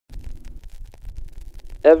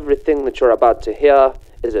Everything that you're about to hear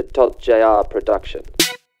is a .jr production.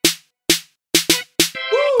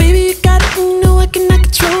 Baby, you got it, you know I cannot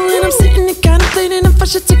control it. I'm sitting there contemplating if I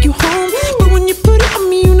should take you home. But when you put it on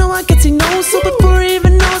me, you know I can't say no. So before I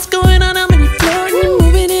even know what's going on, I'm in your floor. And you're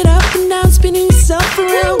moving it up and down, spinning yourself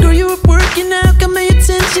around. Girl, you were working out, got my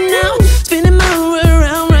attention now. Spinning my world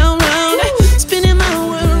round, round, round. Spinning my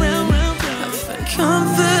world round, round, round. I find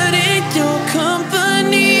comfort in your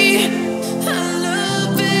company. I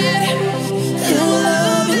love it, you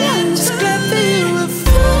love it. I'm just glad that you were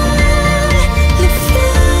finally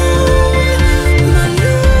found my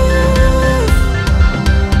love.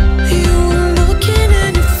 You were looking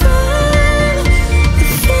and you found me.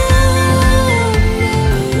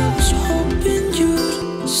 I was hoping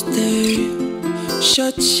you'd stay.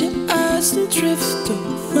 Shut your eyes and drift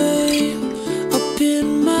away. Up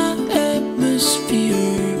in my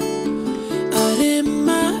atmosphere, out in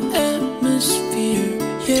my atmosphere,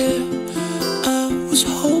 yeah. I was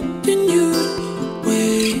hoping you'd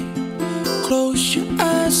wait. Close your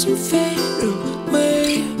eyes and fade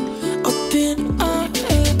away. Up in our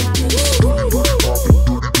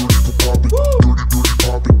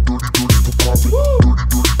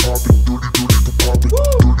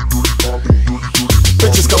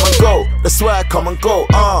Bitches come and go, the swag come and go,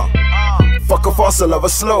 fuck a fast, I love her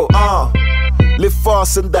slow, live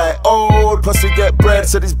fast and die old. Plus we get bread,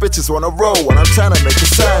 so these bitches wanna roll. When I'm trying to make a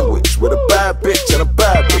sandwich with a bad bitch and a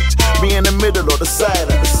bad bitch, me in the middle or the side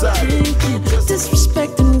and the side.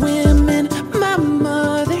 Disrespecting women, my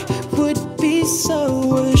mother would be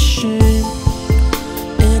so ashamed.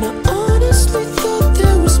 And I honestly thought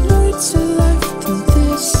there was more to life than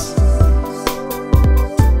this.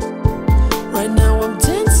 Right now I'm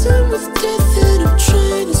dancing with death and I'm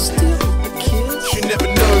trying to steal a kiss. You never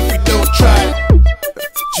know if you don't try.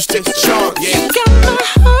 Just take a chance, yeah. You got my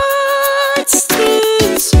heart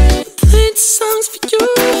strings, playing songs for you.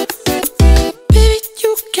 Baby,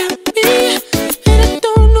 you got me, and I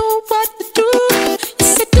don't know what to do. You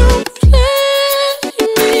said don't play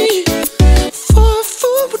me for a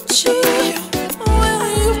fool with you. Will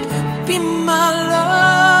you be my love?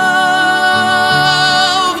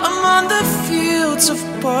 I'm on the fields of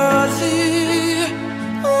barley.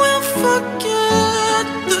 We'll forget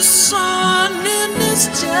the sun in this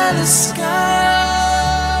jealous sky.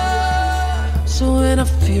 So when I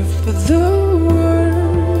fear for the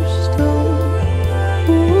worst,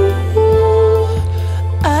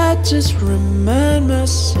 I just remind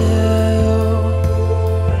myself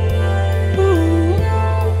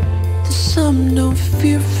that some don't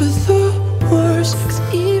fear for the worst. 'Cause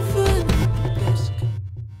even the best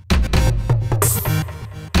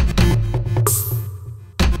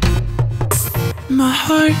my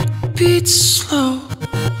heart beats slow,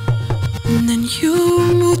 and then you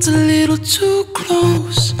moved a little too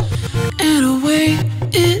close, and away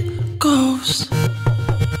it goes.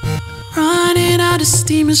 Running out of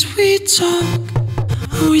steam as we talk.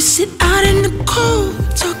 We sit out in the cold,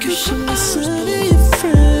 talking to my son and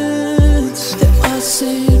friends. They all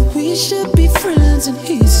said we should be friends, and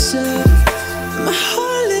he said my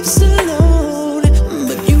heart lives alone.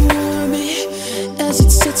 But you warm me as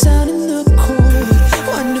it sits out in the cold.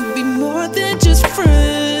 Wanna be more than just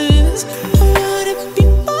friends. I wanna be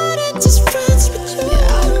more than just friends with you.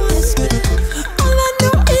 All I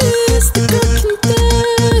know is the girl can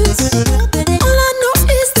dance. All I know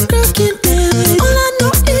is the girl can dance. All I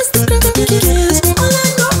know is the girl can dance. All I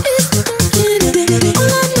know is the girl can dance.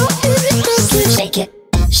 All I know is the girl can shake it,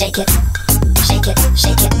 shake it, shake it,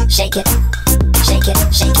 shake it, shake it, shake it,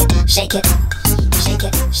 shake it, shake it, shake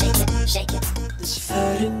it, shake it, shake it. This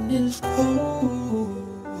fighting is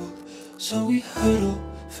cold, so we huddle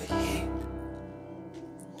for heat.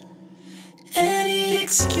 Any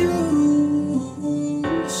excuse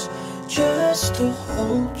just to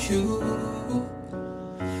hold you,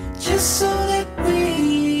 just so that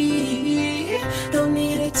we don't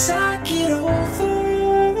need to talk it over.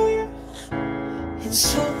 And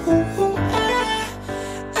so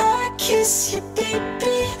I kiss you,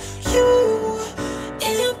 baby, you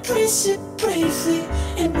embrace it bravely,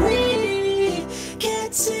 and we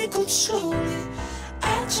get tickled slowly.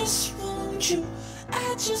 I just want you,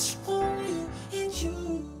 I just want